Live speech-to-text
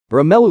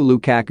Romelu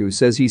Lukaku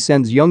says he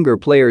sends younger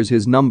players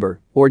his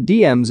number or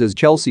DMs as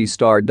Chelsea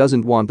star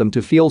doesn't want them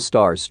to feel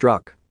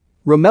star-struck.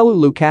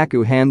 Romelu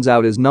Lukaku hands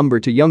out his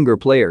number to younger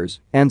players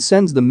and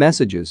sends them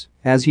messages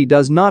as he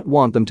does not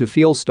want them to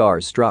feel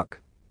star-struck.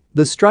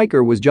 The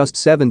striker was just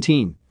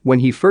 17 when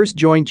he first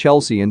joined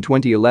Chelsea in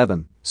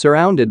 2011,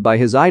 surrounded by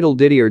his idol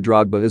Didier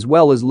Drogba as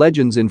well as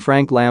legends in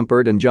Frank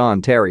Lampard and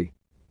John Terry.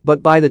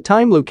 But by the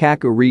time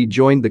Lukaku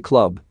rejoined the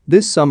club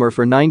this summer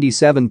for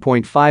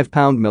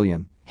 £97.5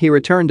 million, he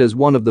returned as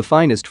one of the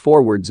finest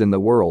forwards in the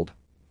world.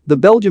 The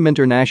Belgium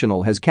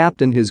international has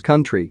captained his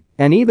country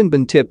and even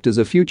been tipped as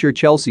a future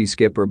Chelsea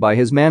skipper by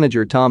his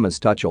manager Thomas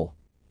Tuchel.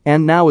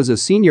 And now as a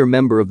senior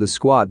member of the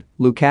squad,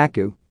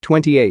 Lukaku,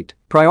 28,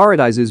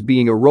 prioritizes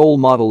being a role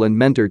model and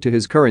mentor to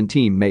his current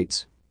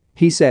teammates.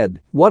 He said,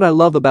 "What I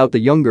love about the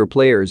younger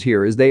players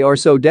here is they are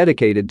so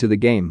dedicated to the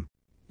game.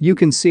 You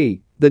can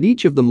see that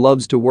each of them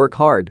loves to work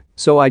hard,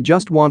 so I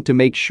just want to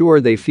make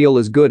sure they feel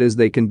as good as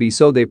they can be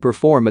so they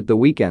perform at the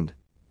weekend.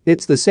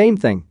 It's the same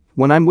thing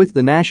when I'm with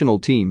the national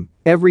team.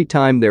 Every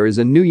time there is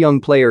a new young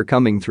player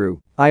coming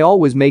through, I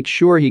always make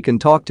sure he can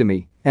talk to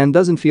me and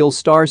doesn't feel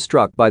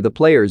star-struck by the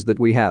players that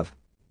we have.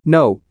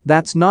 No,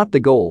 that's not the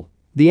goal.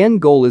 The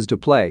end goal is to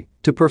play,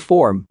 to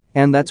perform,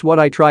 and that's what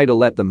I try to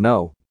let them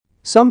know.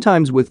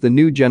 Sometimes with the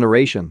new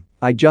generation,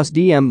 I just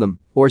DM them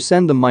or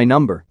send them my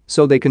number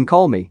so they can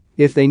call me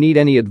if they need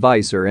any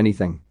advice or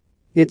anything.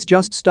 It's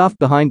just stuff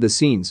behind the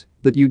scenes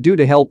that you do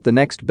to help the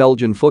next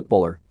Belgian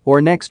footballer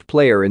or next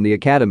player in the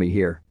academy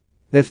here.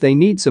 If they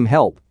need some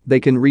help, they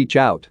can reach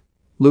out."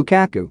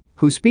 Lukaku,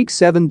 who speaks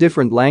 7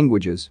 different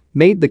languages,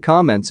 made the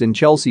comments in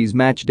Chelsea's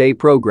matchday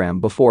program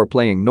before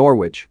playing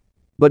Norwich.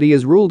 But he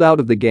is ruled out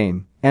of the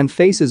game and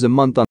faces a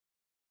month on